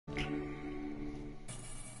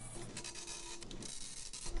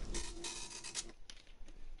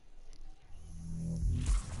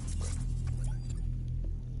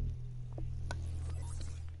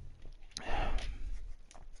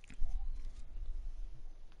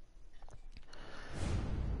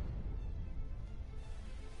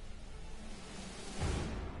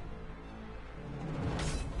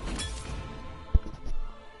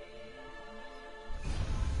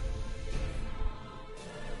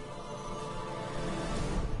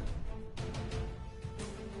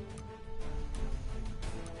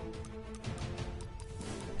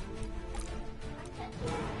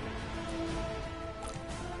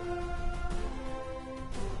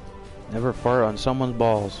Never fart on someone's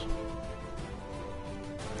balls.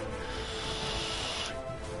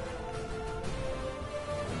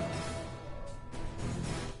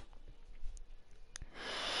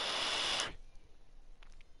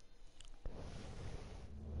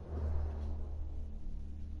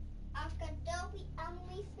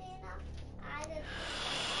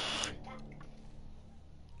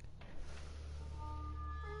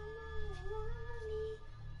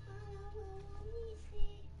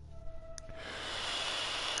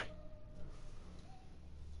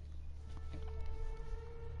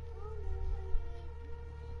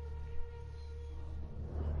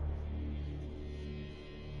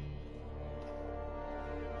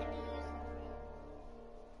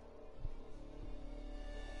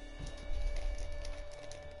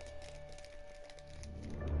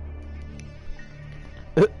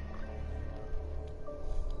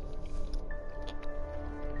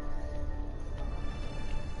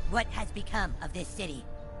 What has become of this city?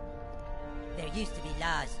 There used to be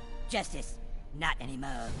laws, justice, not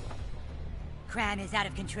anymore. Crime is out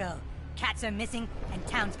of control, cats are missing, and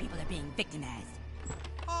townspeople are being victimized.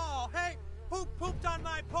 Oh, hey! Who pooped on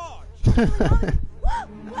my porch?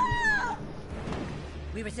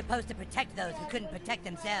 We were supposed to protect those who couldn't protect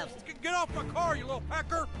themselves. Get off my car, you little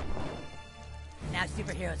pecker! Now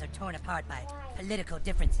superheroes are torn apart by political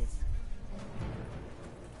differences.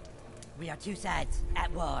 We are two sides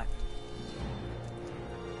at war.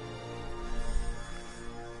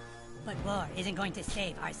 But war isn't going to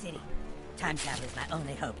save our city. Time travel is my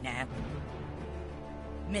only hope now.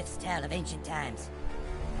 Myths tell of ancient times,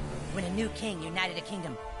 when a new king united a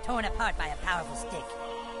kingdom torn apart by a powerful stick.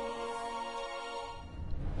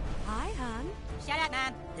 Hi, hon. Shut up,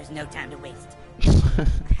 Mom. There's no time to waste.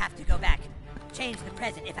 I have to go back, change the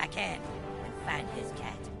present if I can, and find his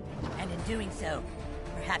cat. And in doing so,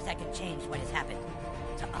 perhaps I can change what has happened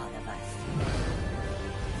to all of us.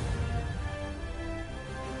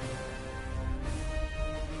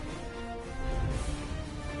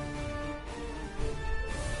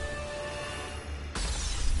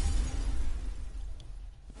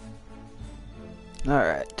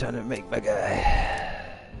 Alright, time to make my guy.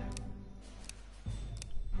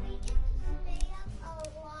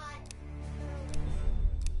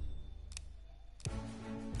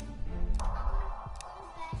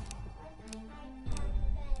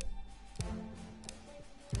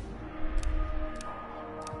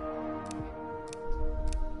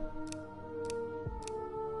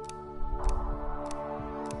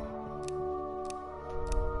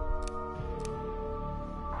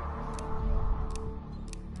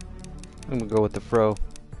 I'm gonna go with the fro.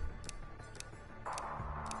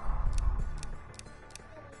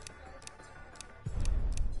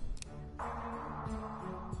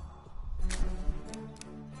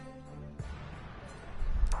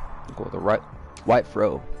 Go with the white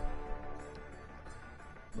fro.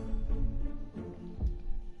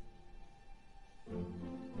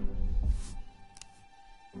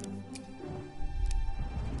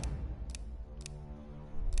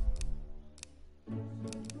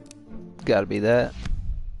 Gotta be that.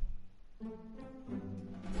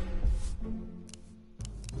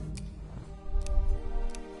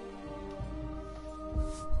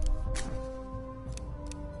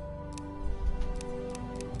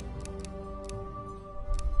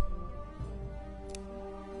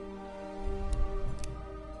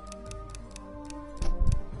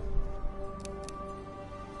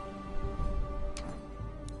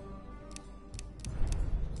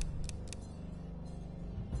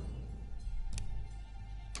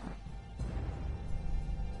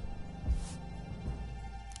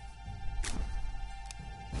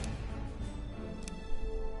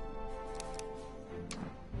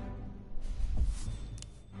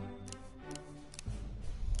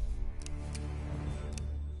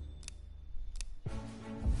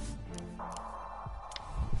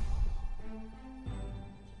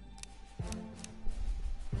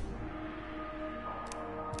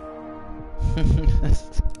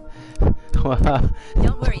 Wow.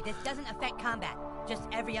 Don't worry, this doesn't affect combat, just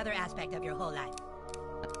every other aspect of your whole life.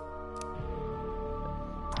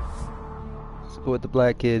 Let's go with the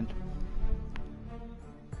black kid.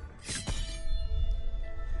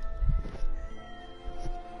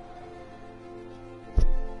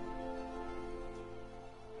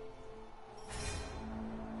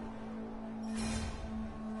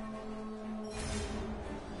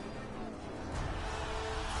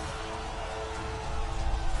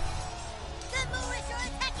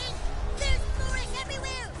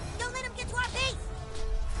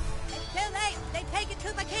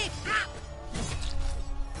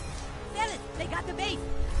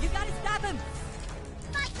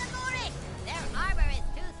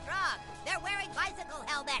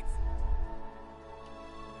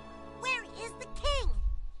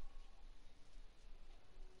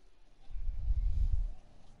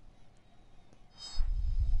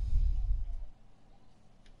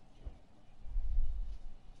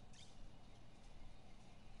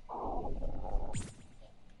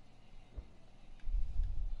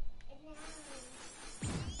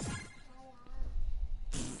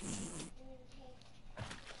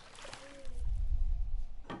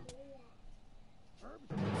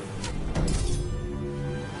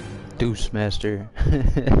 Deuce Master.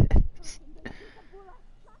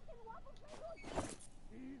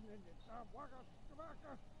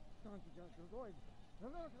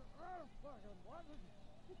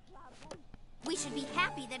 We should be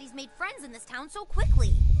happy that he's made friends in this town so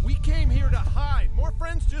quickly. We came here to hide. More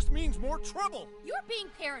friends just means more trouble. You're being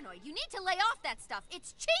paranoid. You need to lay off that stuff.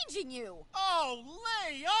 It's changing you. Oh,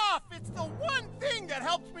 lay off! It's the one thing that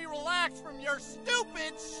helps me relax from your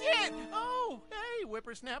stupid shit! Oh, hey,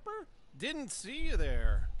 whippersnapper. Didn't see you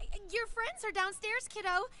there. Your friends are downstairs,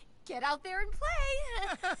 kiddo. Get out there and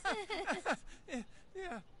play.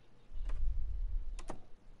 Yeah.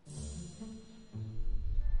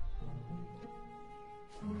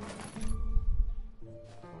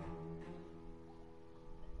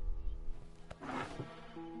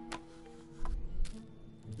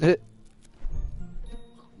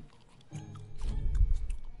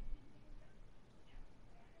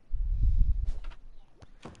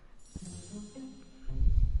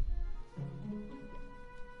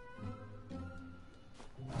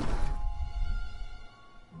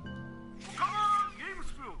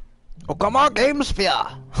 Oh, come on,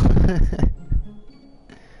 Gamesphere!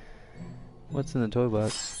 What's in the toy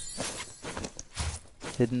box?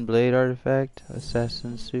 Hidden blade artifact,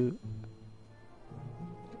 assassin suit.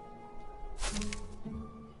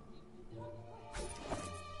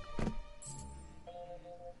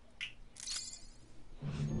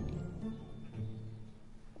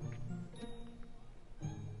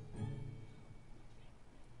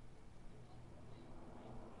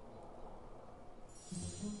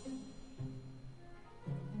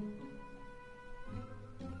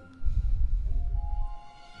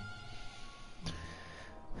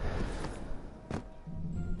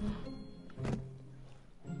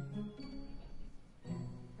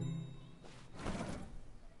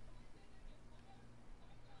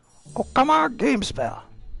 Oh, come on, Gamesphere!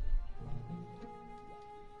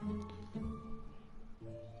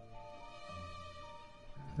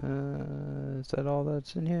 Is that all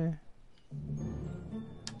that's in here?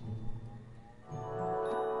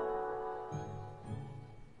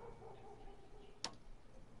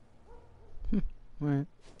 Alright.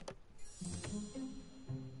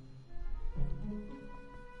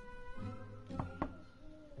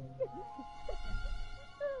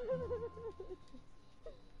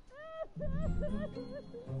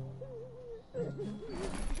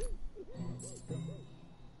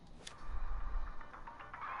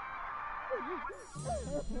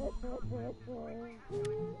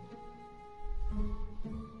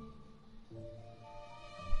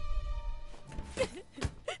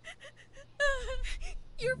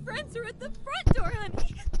 Your friends are at the front door,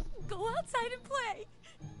 honey. Go outside and play.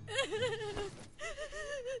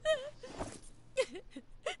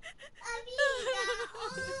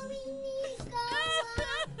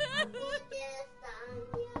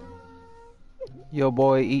 Yo,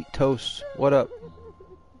 boy, eat toast. What up?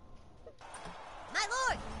 My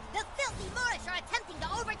lord, the filthy Moorish are attempting to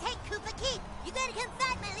overtake Kupa Keep. You better come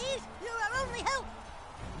back, my liege. You're our only hope.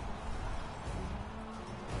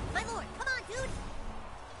 My lord, come on, dude.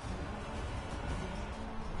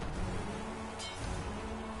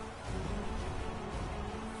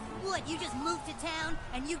 What, you just moved to town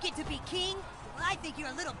and you get to be king? Well, I think you're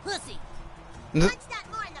a little pussy. Punch that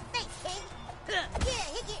more in the face, king. Yeah,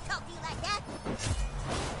 he can't talk to you like that.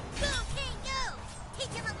 Go, king, go.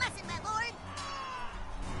 Teach him a lesson, my lord.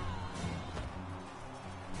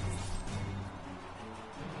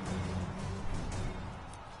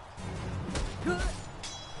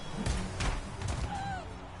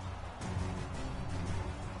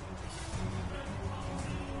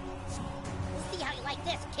 We'll see how you like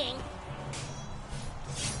this, king.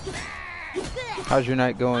 How's your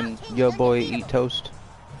night going, yo, boy, eat toast?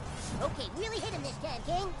 Okay, really hit him this time,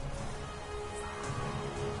 king.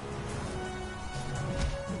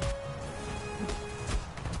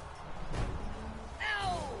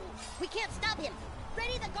 Ow! We can't stop him.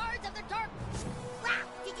 Ready the guards of the dark. Wow,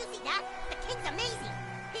 did you see that? The king's amazing.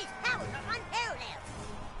 His powers are unparalleled.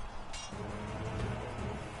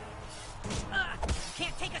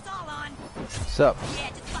 Can't take us all on. Sup? Yeah,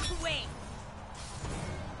 just fuck away.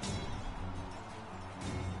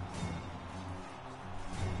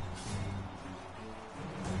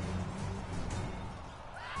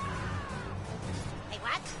 Hey,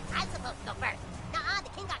 what? I'm supposed to go first. Nuh-uh, the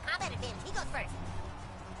king got combat advantage. He goes first.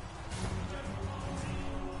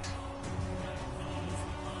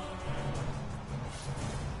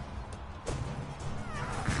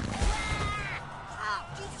 Oh,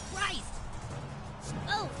 Jesus Christ!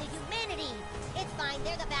 Oh, the humanity! It's fine,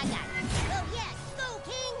 they're the bad guys. Oh, yes, go,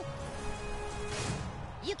 king!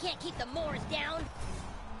 You can't keep the Moors down.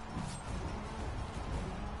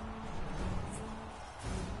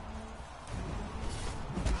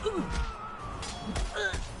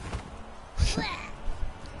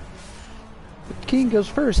 The king goes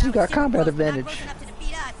first. You got combat Not advantage. close enough to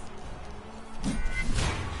defeat us.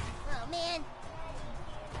 Oh, man.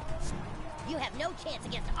 You have no chance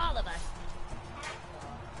against all of us.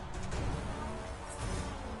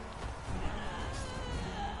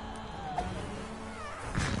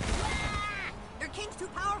 Your king's too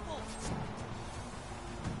powerful.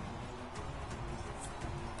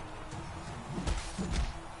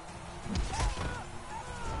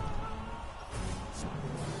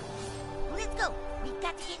 Let's go. We've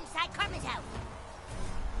got to get inside Karma's house.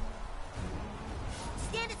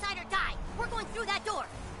 Stand aside or die. We're going through that door.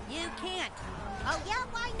 You can't, Oh, yeah?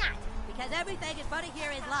 Why not? because everything in front of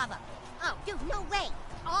here is lava. Oh, dude, no way.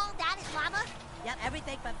 All that is lava? Yep,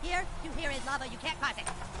 everything from here to here is lava. You can't cross it.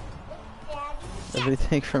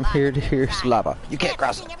 Everything from here to here is lava. You can't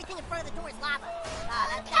cross it. Everything in front of the door is lava.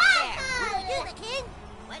 That's not fair. What do you do, the king?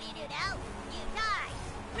 What do you do now? You die.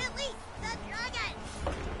 Release the dragon.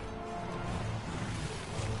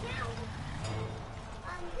 Now,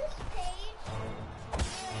 on this page,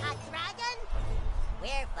 a dragon?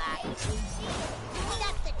 We're fine.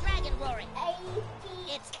 That's the dragon roaring.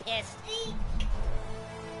 It's pissed.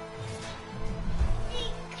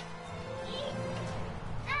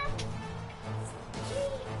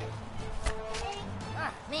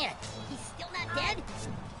 Oh, man, he's still not dead?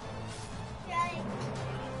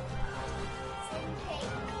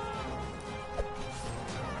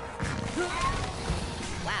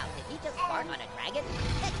 Wow, did he just fart on a dragon?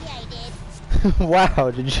 Heck yeah, he did.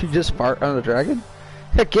 Wow, did you just fart on a dragon?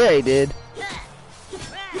 Heck yeah, he did.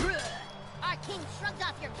 Our king shrugs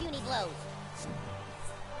off your puny blows.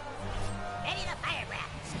 Ready the fire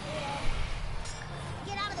breath.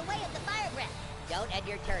 Get out of the way of the fire breath. Don't end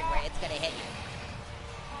your turn where it's gonna hit you.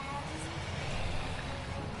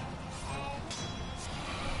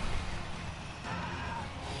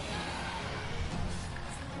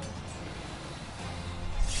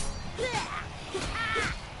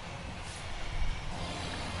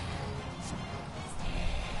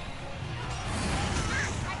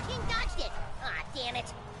 Our king dodged it. Ah, damn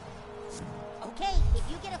it. Okay, if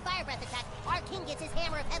you get a fire breath attack, our king gets his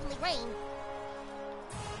hammer of heavenly rain.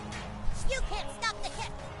 You can't stop the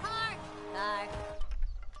kick.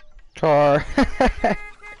 Car. Car.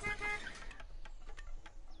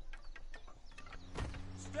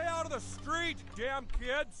 Stay out of the street, damn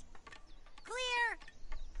kids! Clear.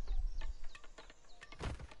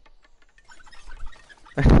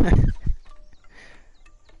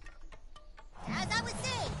 As I was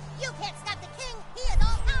saying, you can't stop the king. He is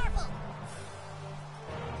all powerful.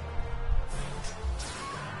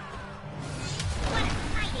 What a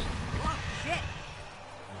fighting! Oh, shit.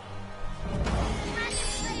 Dragon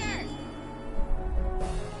Slayer!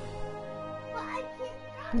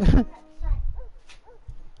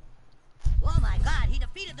 Oh my god, he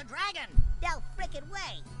defeated the dragon. No frickin'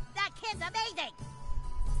 way! That kid's amazing!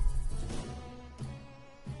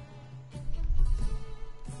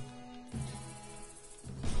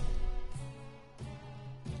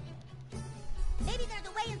 Maybe there's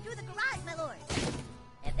a way in through the garage, my lord.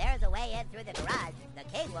 If there's a way in through the garage, the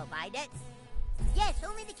king will find it. Yes,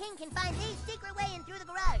 only the king can find the secret way in through the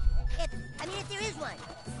garage. If there is one.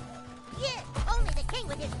 Yes, only the king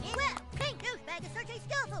with his... Well, King Douchebag is such a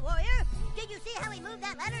skillful warrior. Did you see how he moved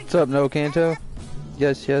that ladder? What's up, No Kanto?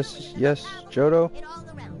 Yes, yes, yes, Johto. In all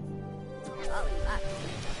the realms. Holy fuck,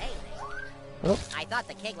 amazing. Oh, I thought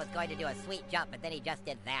the king was going to do a sweet jump, but then he just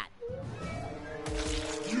did that.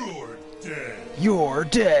 You're dead. you're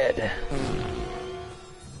dead.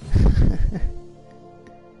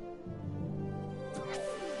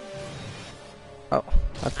 Oh,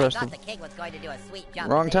 I I pressed thought the the king was going to do a sweet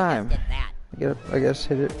jump, Wrong but then time. he just did that. I guess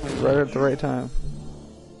hit it right at the right time.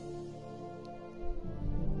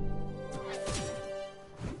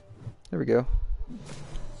 There we go.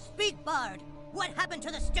 Speak, Bard! What happened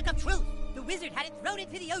to the stick of truth? The wizard had it thrown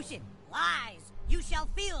into the ocean. Lies! You shall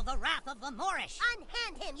feel the wrath of the Moorish.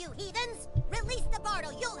 Unhand him, you heathens! Release the Bardo,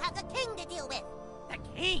 you'll have the king to deal with! The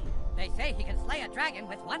king? They say he can slay a dragon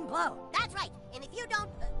with one blow. That's right, and if you don't...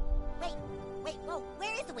 wait, whoa,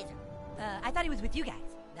 where is the wizard? I thought he was with you guys.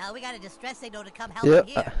 Now we got a distress signal to come help Yep,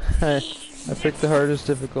 him here. I picked the hardest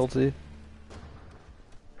difficulty.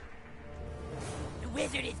 The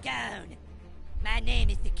wizard is gone. My name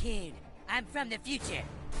is the Coon. I'm from the future.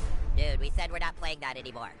 Dude, we said we're not playing that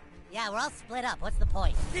anymore. Yeah, we're all split up. What's the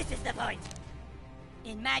point? This is the point.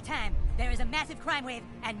 In my time, there is a massive crime wave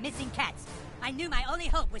and missing cats. I knew my only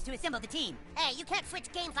hope was to assemble the team. Hey, you can't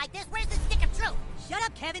switch games like this. Where's the stick of truth? Shut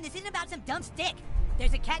up, Kevin. This isn't about some dumb stick.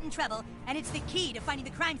 There's a cat in trouble, and it's the key to finding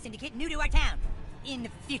the crime syndicate new to our town. in the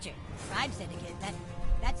future. Crime syndicate?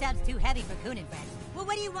 That sounds too heavy for Coon and friends. Well,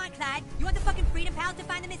 what do you want, Clyde? You want the fucking Freedom Pals to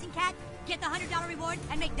find the missing cat? Get the $100 reward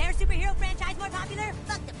and make their superhero franchise more popular?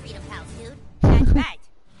 Fuck the Freedom Pals, dude. That's right.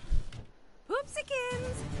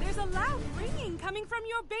 Poopsikins! There's a loud ringing coming from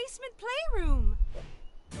your basement playroom.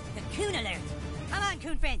 The Coon Alert. Come on,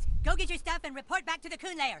 Coon friends. Go get your stuff and report back to the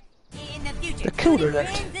Coon Lair. In the future. The Coon and Alert.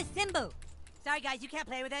 friends assemble. Sorry, guys, you can't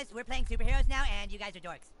play with us. We're playing superheroes now, and you guys are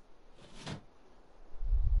dorks.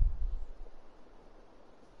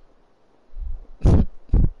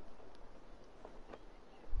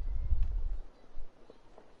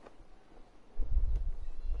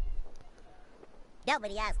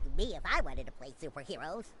 Nobody asked me if I wanted to play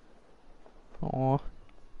superheroes. Aw.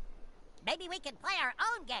 Maybe we can play our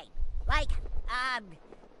own game. Like, I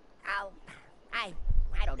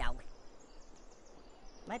don't know.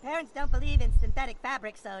 My parents don't believe in synthetic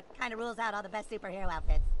fabric, so it kind of rules out all the best superhero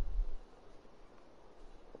outfits.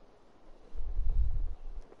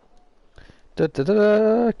 Da da da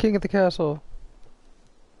da! King of the castle.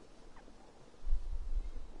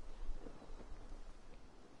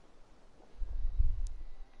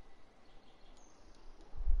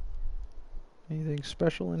 Anything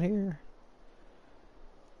special in here?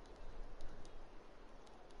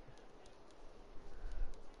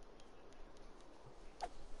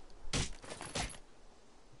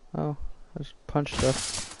 Oh, there's punch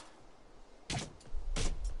stuff.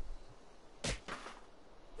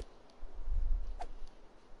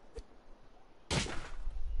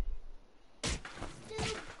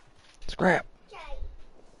 Scrap!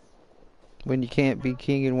 When you can't be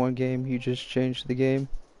king in one game, you just change the game.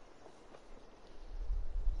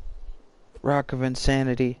 Rock of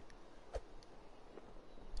Insanity.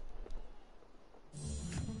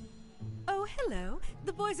 Oh, hello.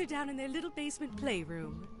 The boys are down in their little basement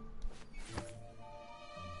playroom.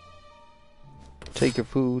 Take your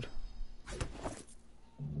food.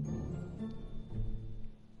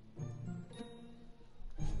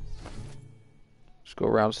 Just go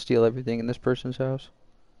around, steal everything in this person's house.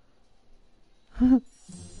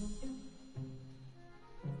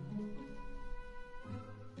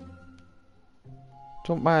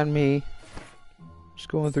 Don't mind me. Just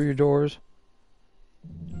going through your doors.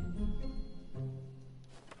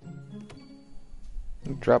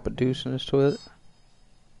 Drop a deuce in his toilet.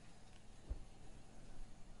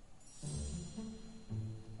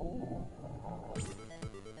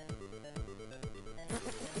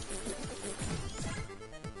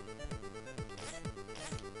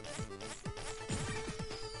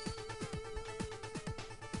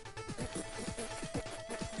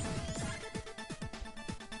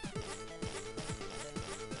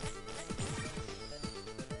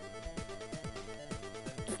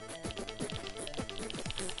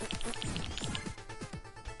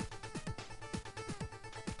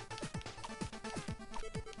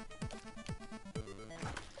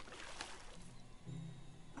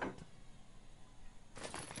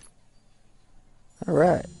 All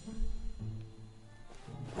right.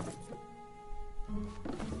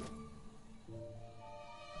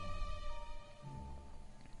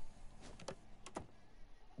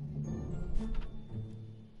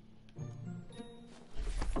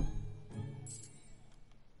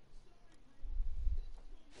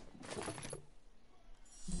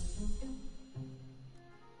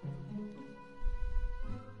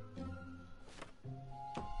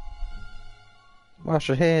 Wash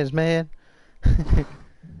your hands, man.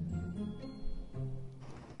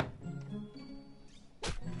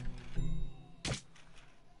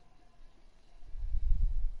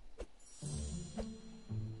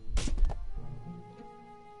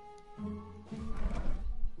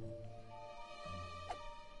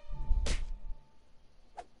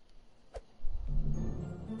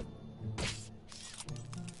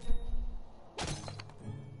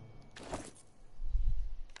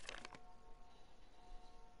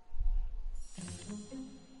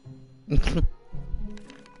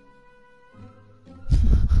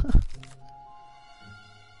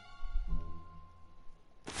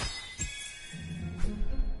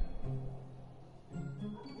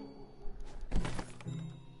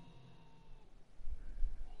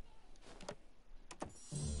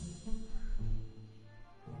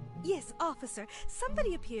 Yes, officer.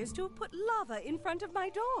 Somebody appears to have put lava in front of my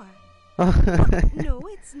door. No,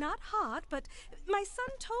 it's not hot, but my son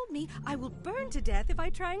told me I will burn to death if I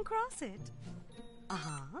try and cross it.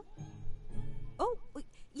 Uh-huh. Oh,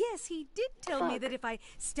 yes, he did tell me that if I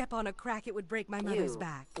step on a crack, it would break my mother's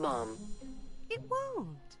back. Mom. It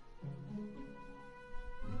won't.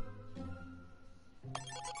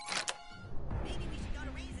 Maybe we should go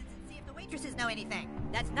to Raisins and see if the waitresses know anything.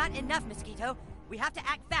 That's not enough, Mosquito. We have to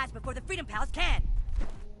act fast before the Freedom Pals can.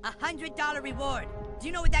 $100 reward. Do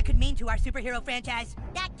you know what that could mean to our superhero franchise?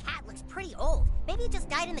 That cat looks pretty old. Maybe it just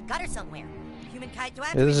died in the gutter somewhere. Humankind, do I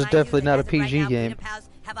have Yeah, to this is remind you definitely that not a as of right PG now, game. Freedom Pals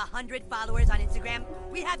have 100 followers on Instagram.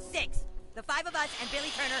 We have 6. The 5 of us and Billy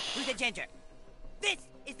Turner, who's a ginger. This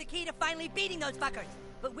is the key to finally beating those fuckers.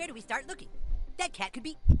 But where do we start looking? That cat could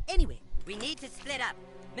be anywhere. We need to split up.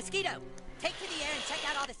 Mosquito, take to the air and check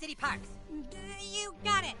out all the city parks. You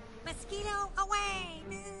got it. Mosquito away.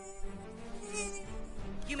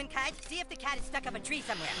 Humankind, see if the cat is stuck up a tree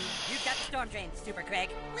somewhere. You've got the storm drain, Super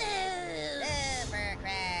Craig. Super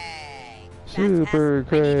Craig. Super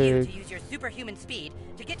I need you Craig. to use your superhuman speed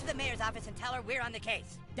to get to the mayor's office and tell her we're on the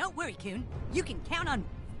case. Don't worry, Coon. You can count on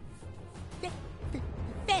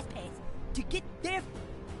fast pace to get there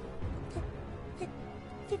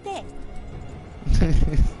fast.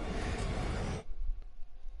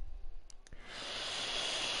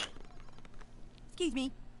 Excuse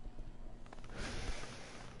me.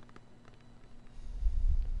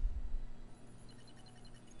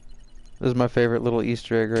 This is my favorite little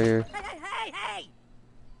Easter egg right here. Hey!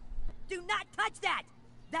 Do not touch that!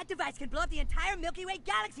 That device can blow up the entire Milky Way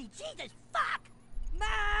galaxy! Jesus fuck!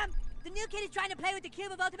 Mom! The new kid is trying to play with the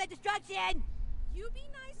cube of ultimate destruction! You be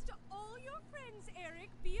nice to all your friends, Eric.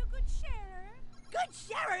 Be a good sharer. Good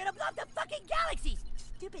sharer! It'll blow up the fucking galaxies!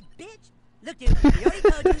 Stupid bitch! Look, dude, we already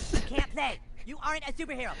told you you can't play. You aren't a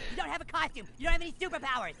superhero. You don't have a costume. You don't have any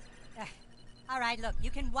superpowers. Alright, look,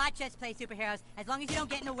 you can watch us play superheroes as long as you don't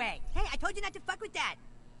get in the way. Hey, I told you not to fuck with that!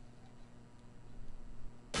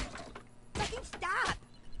 Fucking stop!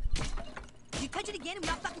 You touch it again and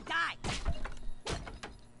we'll fucking die!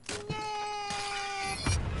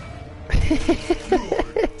 Maybe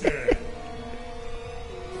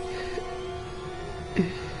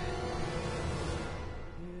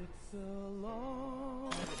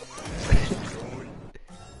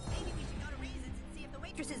we should go to Reasons and see if the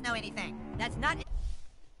waitresses know anything. That's not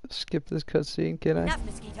Skip this cutscene, can I? enough,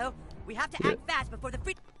 Mosquito. We have to Yeah. act fast before the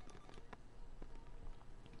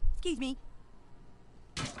Excuse me.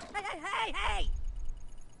 Hey!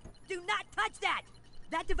 Do not touch that!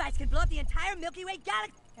 That device can blow up the entire Milky Way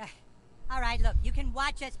galaxy. Alright, look, you can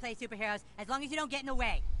watch us play superheroes as long as you don't get in the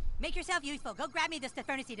way. Make yourself useful. Go grab me the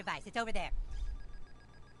Stefernacy device. It's over there.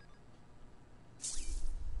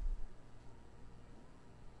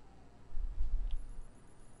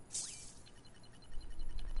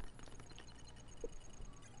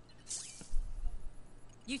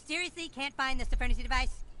 You seriously can't find the Stefernacy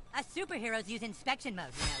device? Us superheroes use inspection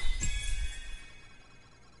mode, you know.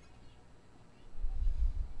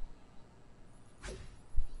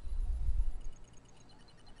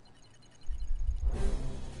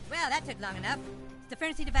 Well, that took long enough.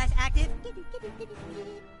 Stefernacy device active.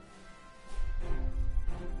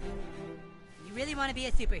 You really want to be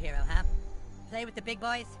a superhero, huh? Play with the big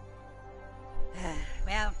boys?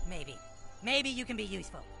 Well, maybe. Maybe you can be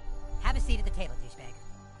useful. Have a seat at the table, douchebag.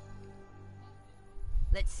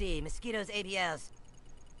 Let's see, Mosquito's ABLs.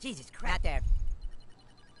 Jesus Christ. Not there.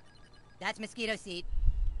 That's Mosquito's seat.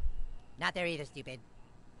 Not there either, stupid.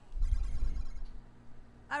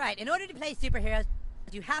 Alright, in order to play superheroes,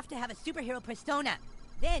 you have to have a superhero persona.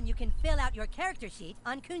 Then you can fill out your character sheet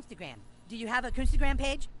on Coonstagram. Do you have a Coonstagram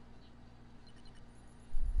page?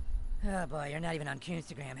 Oh boy, you're not even on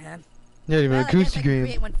Coonstagram, huh? Not even Well, on I guess I can Coonstagram.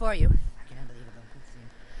 create one for you. Fucking unbelievable.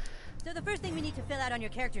 So the first thing we need to fill out on your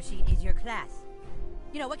character sheet is your class.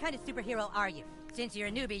 You know, what kind of superhero are you? Since you're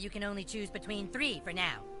a newbie, you can only choose between 3 for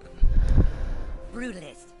now.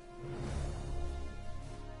 Brutalist.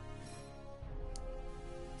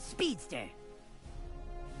 Speedster.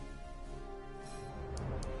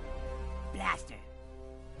 Blaster.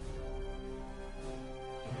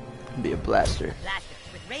 Be a blaster. Blaster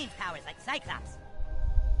with range powers like Cyclops.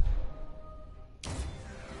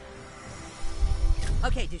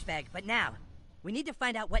 Okay, douchebag, but now, we need to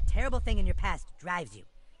find out what terrible thing in your past drives you.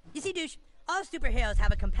 You see, douche, all superheroes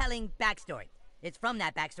have a compelling backstory. It's from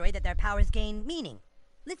that backstory that their powers gain meaning.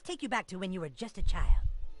 Let's take you back to when you were just a child.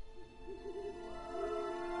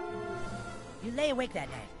 You lay awake that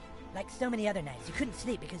night. Like so many other nights, you couldn't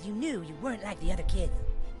sleep because you knew you weren't like the other kids.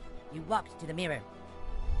 You walked to the mirror.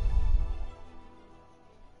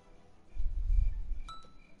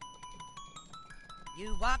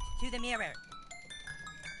 You walked to the mirror.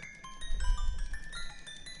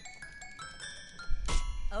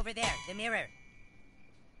 Over there, the mirror.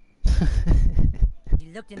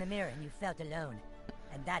 You looked in the mirror and you felt alone.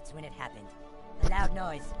 And that's when it happened. A loud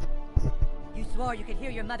noise. You swore you could hear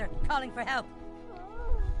your mother calling for help.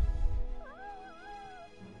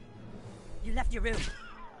 You left your room.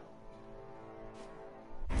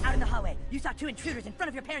 Out of the hallway, you saw two intruders in front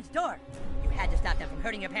of your parents' door. You had to stop them from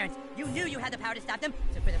hurting your parents. You knew you had the power to stop them,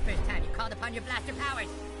 so for the first time, you called upon your blaster powers.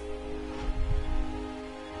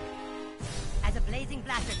 As a blazing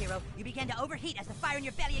blaster hero, you began to overheat as the fire in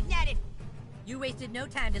your belly ignited. You wasted no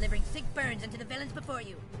time delivering sick burns into the villains before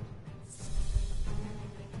you.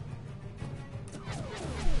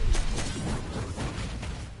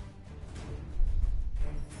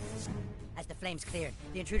 As the flames cleared,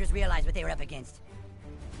 the intruders realized what they were up against.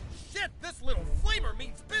 Shit, this little flamer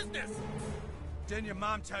means business! Didn't your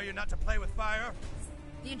mom tell you not to play with fire?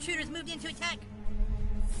 The intruders moved in to attack.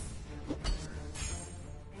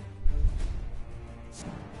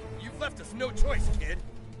 You've left us no choice, kid.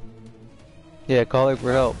 Yeah, call it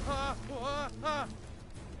for help.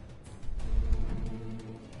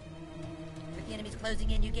 With the enemies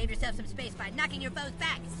closing in, you gave yourself some space by knocking your foes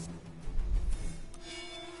back.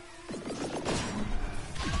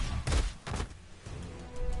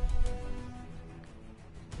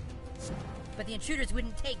 But the intruders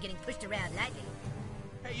wouldn't take getting pushed around lightly.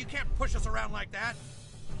 Hey, you can't push us around like that.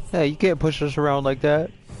 Hey, you can't push us around like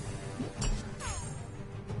that.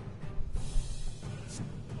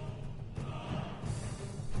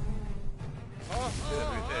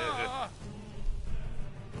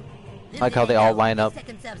 Like how they all line up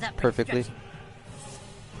perfectly. So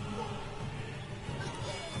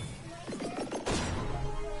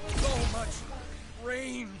much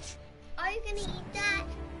range. Are you gonna eat that?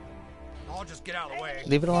 I'll just get out of the way.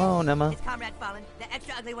 Leave it alone, Emma. His comrade fallen, the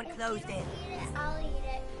extra ugly one closed in. Eat it. I'll eat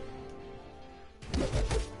it.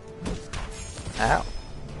 Ow.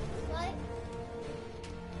 What?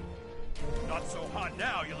 Not so hot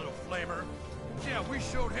now, you little flamer. Yeah, we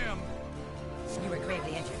showed him. You were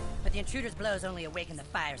gravely injured, but the intruder's blows only awakened the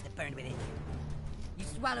fires that burned within you. You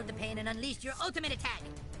swallowed the pain and unleashed your ultimate attack.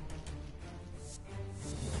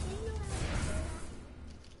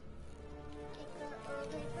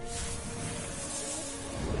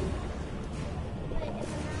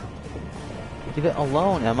 Leave it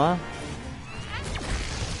alone, Emma.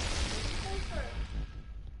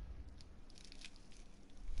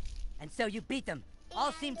 And so you beat them.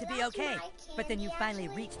 All seemed to be okay, but then you finally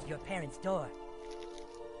reached your parents' door.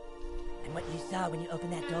 And what you saw when you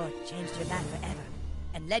opened that door changed your life forever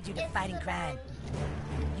and led you to fighting crime.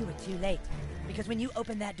 You were too late, because when you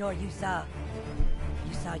opened that door, you saw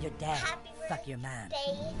your dad fuck your mom.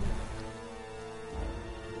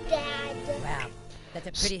 Dad. Wow, that's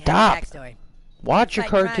a pretty Stop. heavy backstory. Watch You your fight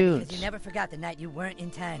crime cartoons. because you never forgot the night you weren't in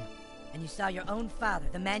time, and you saw your own father,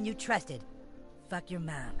 the man you trusted, fuck your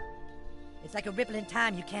mom. It's like a ripple in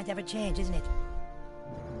time you can't ever change, isn't it?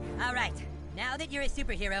 All right, now that you're a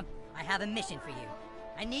superhero, I have a mission for you.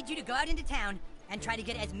 I need you to go out into town and try to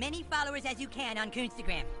get as many followers as you can on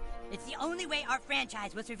Coonstagram. It's the only way our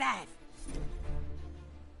franchise will survive.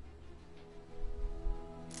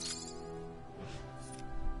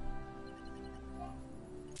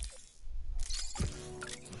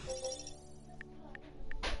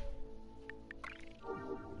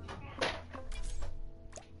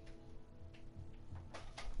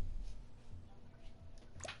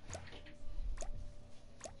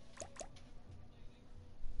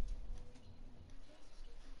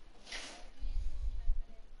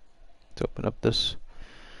 To open up this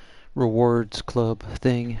rewards club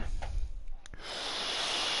thing.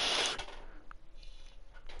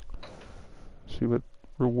 See what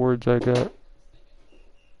rewards I got.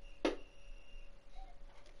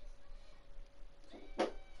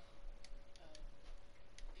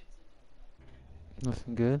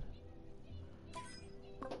 Nothing good.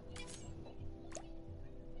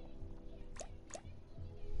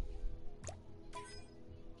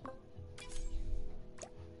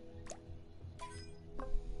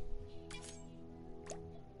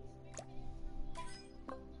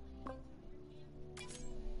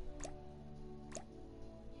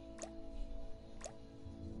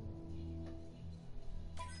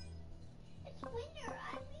 It's winter.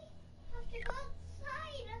 I have to go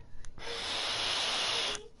outside.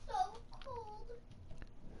 It's so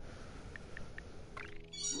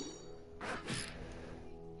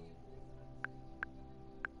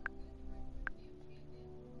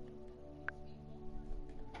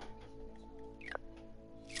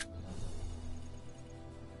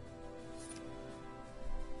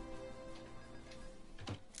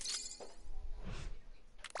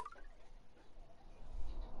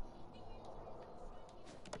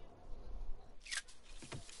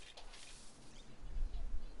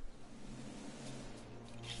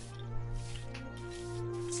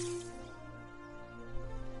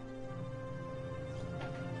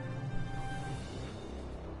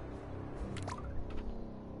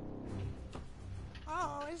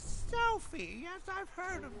selfie. Yes, I've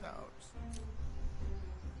heard of those.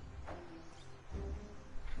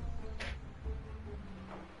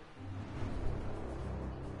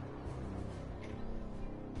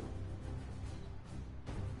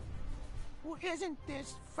 Well, isn't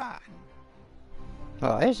this fun?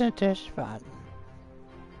 Oh, isn't this fun?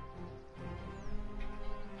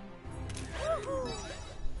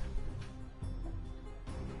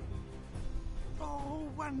 Oh,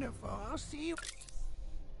 wonderful. I'll see you.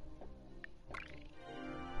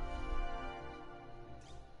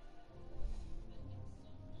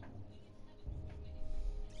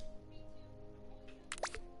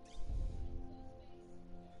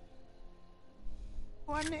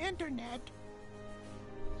 On the internet.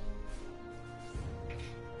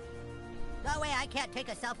 No way I can't take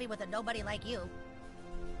a selfie with a nobody like you.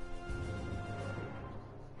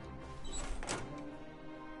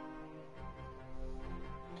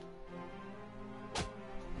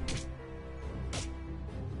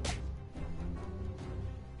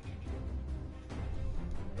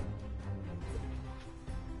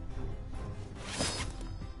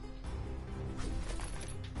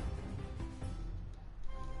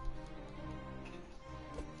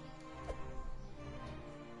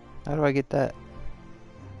 How do I get that?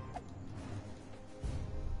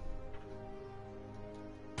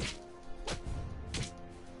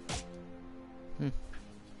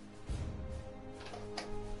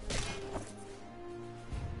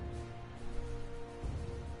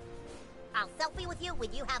 I'll selfie with you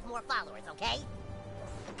when you have more followers, okay?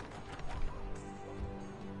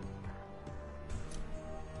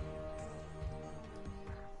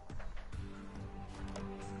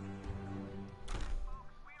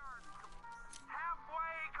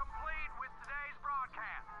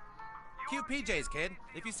 Cute PJs, kid.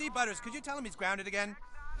 If you see Butters, could you tell him he's grounded again? This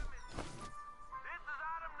is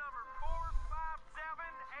item number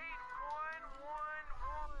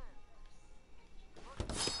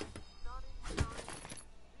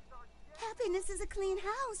 457811. Happiness is a clean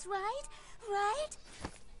house, right? Right?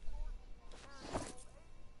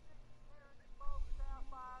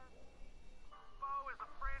 Faux is a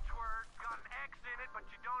French word, got an X in it, but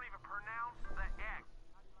you don't even pronounce the X.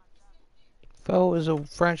 Faux is a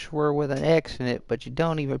French word with an X in it, but you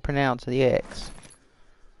don't even pronounce the X.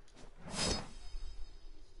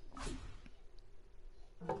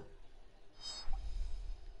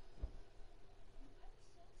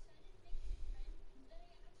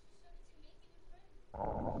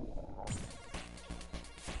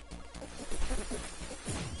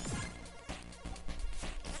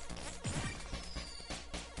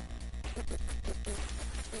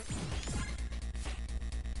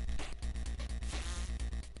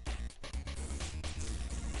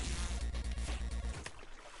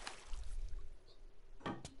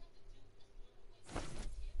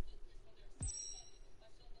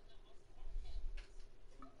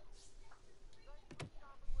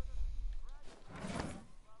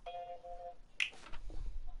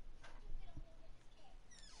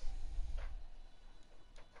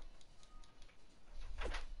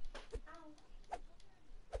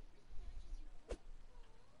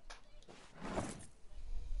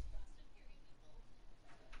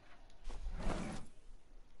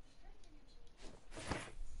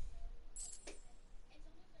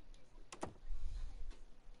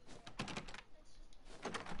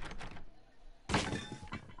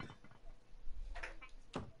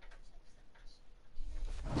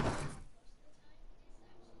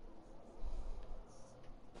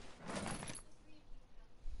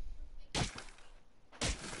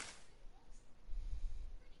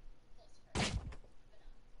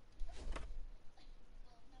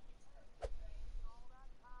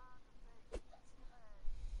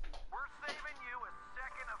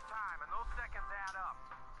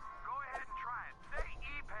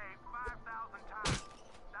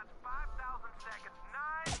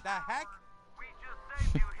 The heck? We just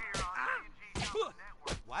saved you here on CG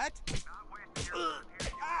Network. What? Not wasting your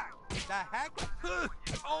time here. The heck?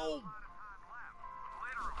 Oh!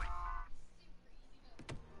 Literally.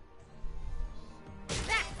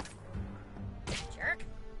 Jerk.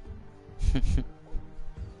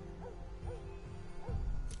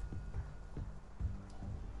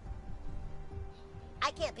 I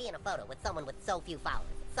can't be in a photo with someone with so few followers.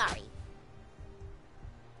 Sorry.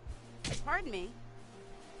 Pardon me?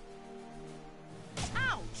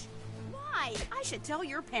 Ouch! Why? I should tell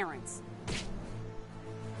your parents.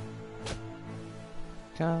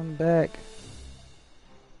 Come back.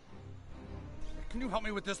 Can you help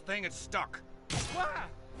me with this thing? It's stuck. What?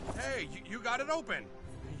 Hey, you got it open.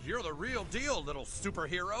 You're the real deal, little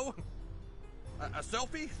superhero. A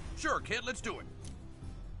selfie? Sure, kid, let's do it.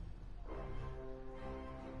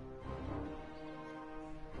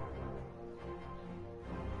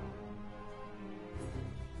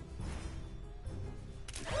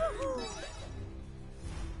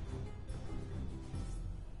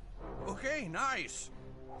 nice.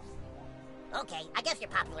 Okay, I guess you're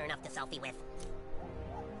popular enough to selfie with.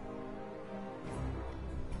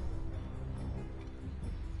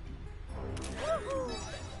 Woohoo!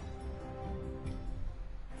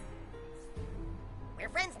 We're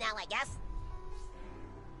friends now, I guess.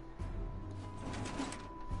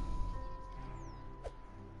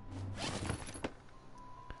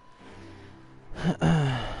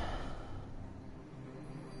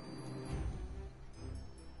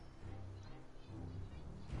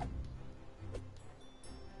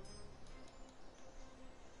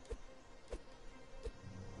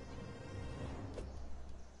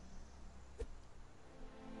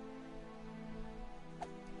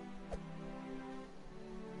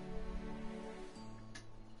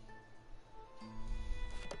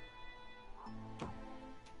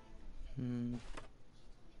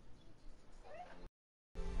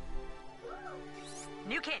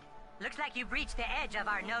 New kid, looks like you've reached the edge of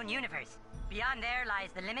our known universe. Beyond there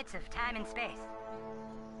lies the limits of time and space.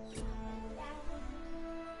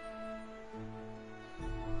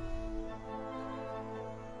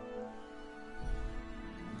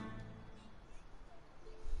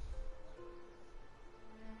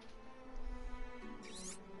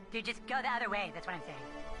 Dude, just go the other way, that's what I'm saying.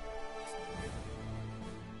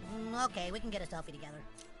 Okay, we can get a selfie together.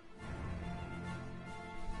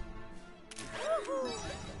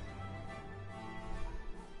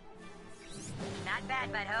 Not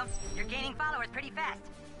bad, butthole. You're gaining followers pretty fast.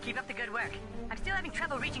 Keep up the good work. I'm still having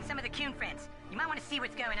trouble reaching some of the Coon friends. You might want to see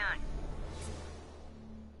what's going on.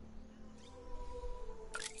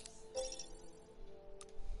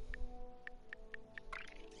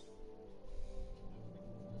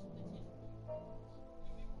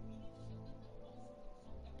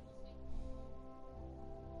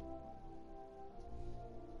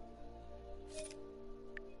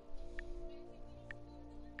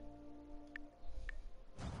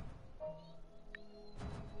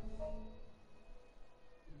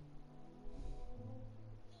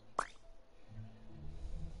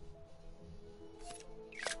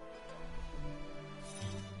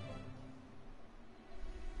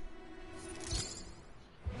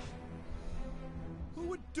 Who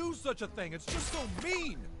would do such a thing? It's just so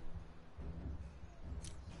mean!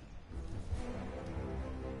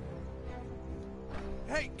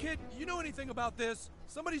 Hey, kid, you know anything about this?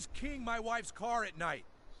 Somebody's keying my wife's car at night.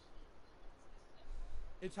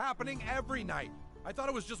 It's happening every night. I thought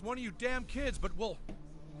it was just one of you damn kids, but well...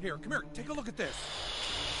 Here, come here, take a look at this.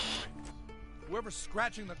 Whoever's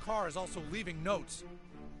scratching the car is also leaving notes.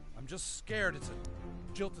 I'm just scared it's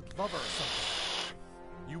a jilted lover or something.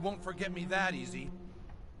 You won't forget me that easy.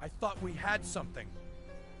 I thought we had something.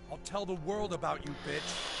 I'll tell the world about you,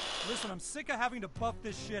 bitch. Listen, I'm sick of having to buff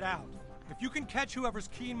this shit out. If you can catch whoever's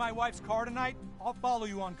keying my wife's car tonight, I'll follow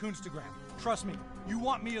you on Coonstagram. Trust me, you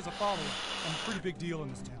want me as a follower. I'm a pretty big deal in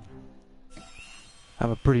this town. I'm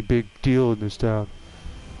a pretty big deal in this town.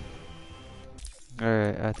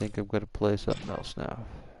 Alright, I think I'm gonna play something else now.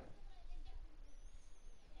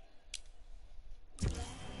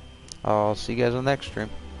 I'll see you guys on the next stream.